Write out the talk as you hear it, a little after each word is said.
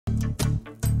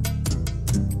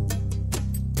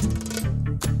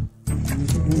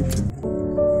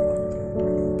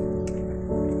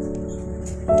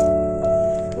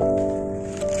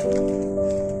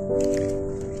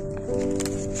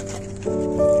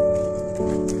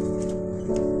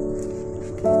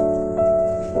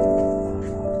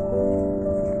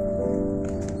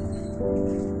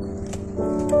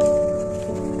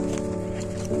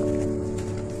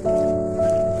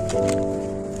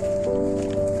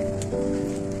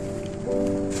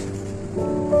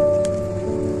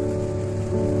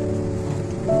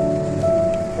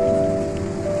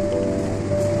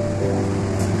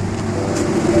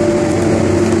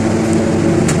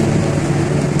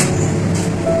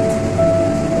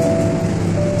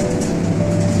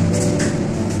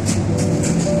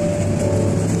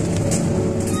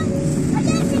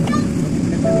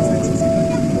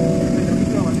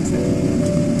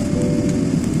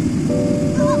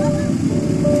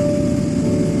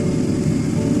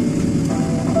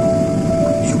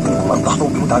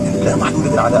لا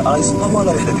محدودة على آيس طوال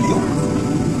رحلة اليوم،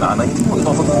 مع ما يتم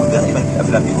إضافته دائما من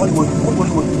أفلام هوليوود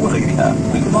وغيرها،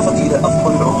 بالإضافة إلى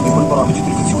أفضل العروض والبرامج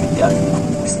التلفزيونية.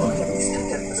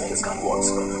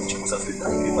 مسافر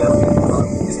الدائم لطيران الإمارات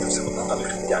يستفسر البطاقة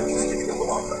بالخدمة عن جنسية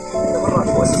الانضمام. تبرعت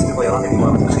مؤسسة طيران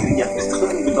الإمارات الخيرية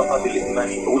باستخدام البطاقات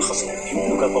الائتمانية والخصم.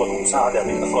 يمكنك طلب مساعدة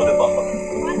من أفراد الطاقم.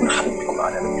 مرحبا بكم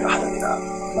على مدينة رحلتنا.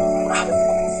 مرحبا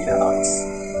بكم إلى آيس.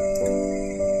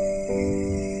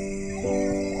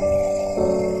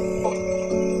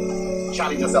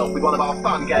 Challenge yourself with one of our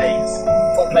fun games,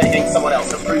 or play against someone else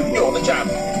and prove you're the champ.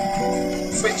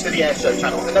 Switch to the airshow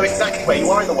channel to know exactly where you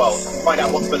are in the world, find out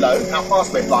what's below, how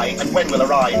fast we're flying and when we'll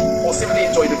arrive, or simply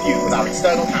enjoy the view with our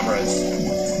external cameras.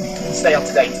 Stay up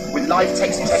to date with live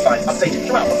text and headlines updated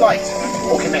throughout the flight,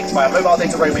 or connect via mobile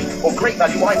data roaming or great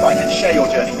value Wi-Fi and share your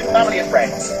journey with family and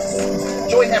friends.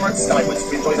 Join Emirates Skywards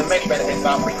to enjoy the many benefits of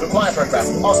our frequent flyer program.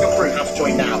 Ask your crew how to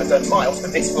join now and earn miles for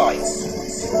this flight.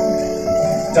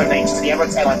 Donate to the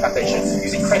Emirates Airline Foundation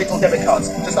using credit or debit cards.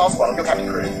 Just ask one of your cabin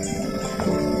crew.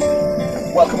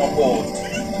 Welcome on board,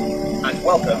 and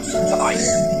welcome to ICE.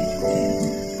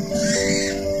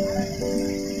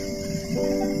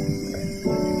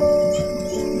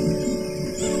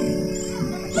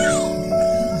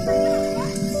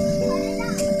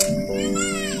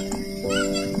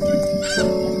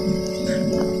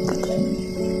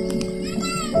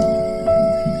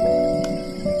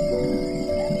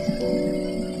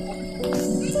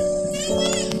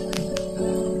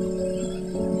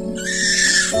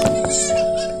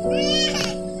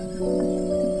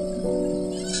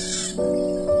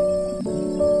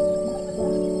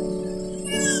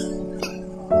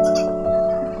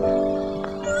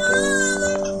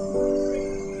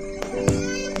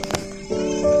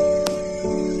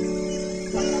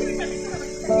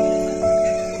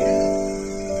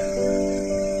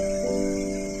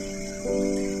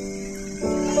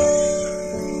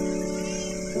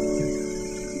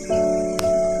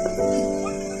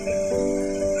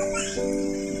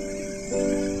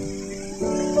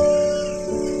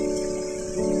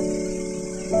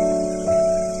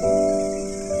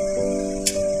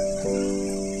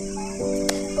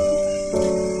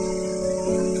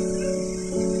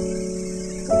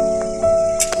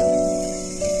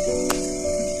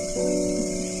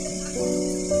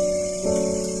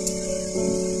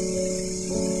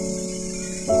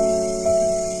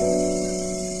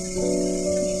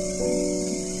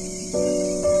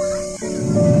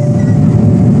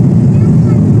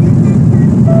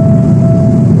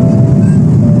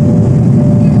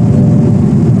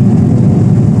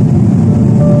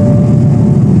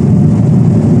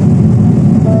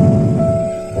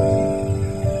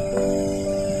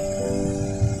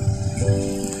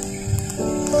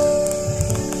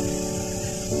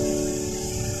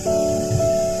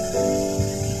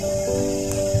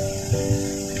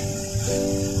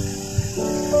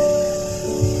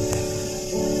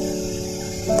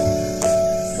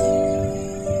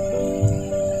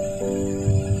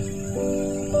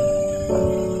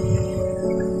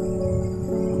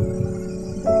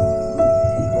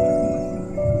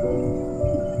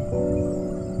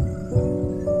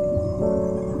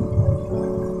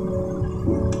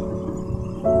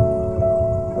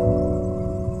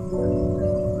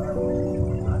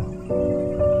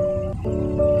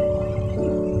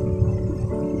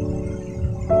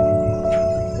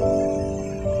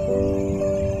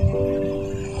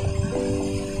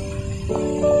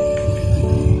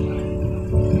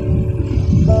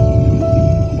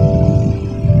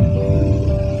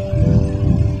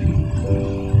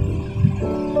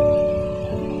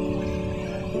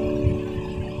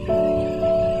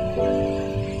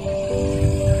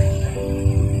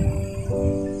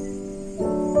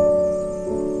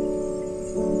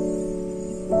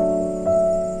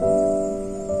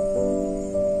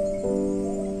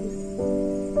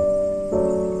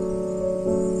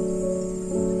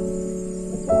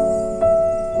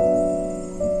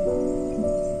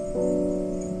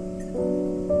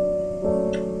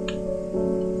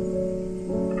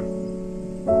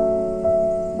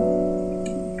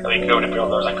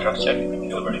 cross-check. Thank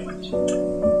you very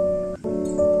much.